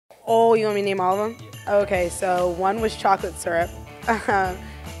Oh, you want me to name all of them? Okay, so one was chocolate syrup.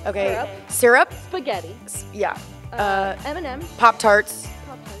 Okay. Syrup. Spaghetti. Yeah. M&M. Pop-Tarts.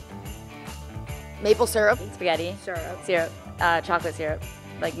 Maple syrup. Spaghetti. Syrup. Chocolate syrup.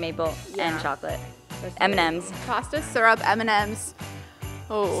 Like maple and chocolate. M&M's. Pasta, syrup, M&M's.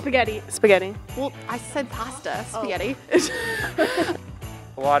 Oh. Spaghetti. Well, I said pasta, spaghetti.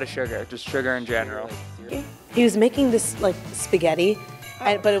 A lot of sugar, just sugar in general. He was making this like spaghetti,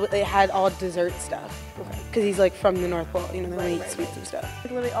 but it had all dessert stuff. Because he's like from the North Pole, you know, they eat sweets and stuff.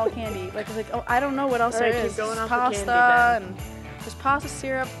 Like literally all candy. Like oh, I don't know what else there is. Going off Pasta the candy and there's pasta,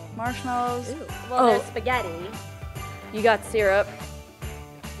 syrup, marshmallows. Well, there's spaghetti. You got syrup.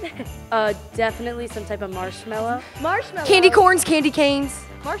 Definitely some type of marshmallow. Marshmallow. Candy corns, candy canes.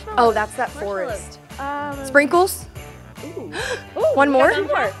 Marshmallow. Oh, that's that forest. Sprinkles. Ooh. One more. You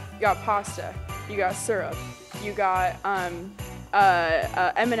got pasta. You got syrup. You got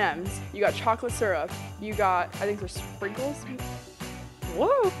M&M's. You got chocolate syrup. You got, I think there's sprinkles.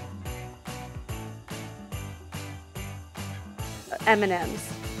 Whoa.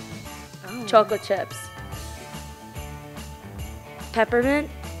 M&M's. Chocolate chips. Peppermint.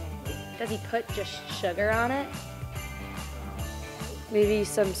 Does he put just sugar on it? Maybe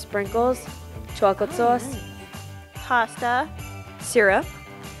some sprinkles. Chocolate sauce. Nice. Pasta, Syrup.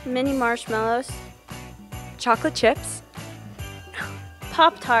 mini marshmallows, Chocolate chips.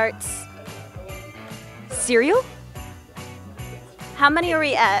 Pop-Tarts. Cereal. How many are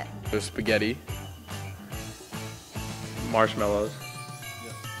we at? There's spaghetti, marshmallows,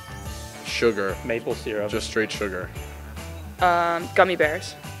 sugar, Maple syrup. just straight sugar. Gummy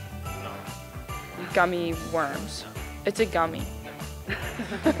bears. Gummy worms. It's a gummy.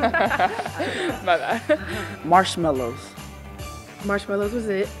 My bad. Marshmallows. Marshmallows was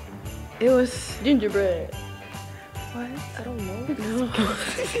it. It was Gingerbread. what? I don't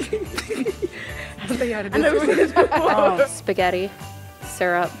know. Spaghetti.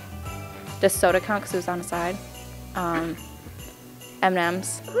 Syrup. Does soda count because it was on the side?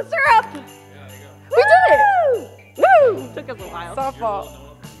 M&M's. Syrup! We did it! Woo! Took us a while. Softball.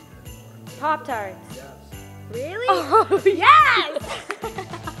 Pop-Tarts. Really? Oh, Yes!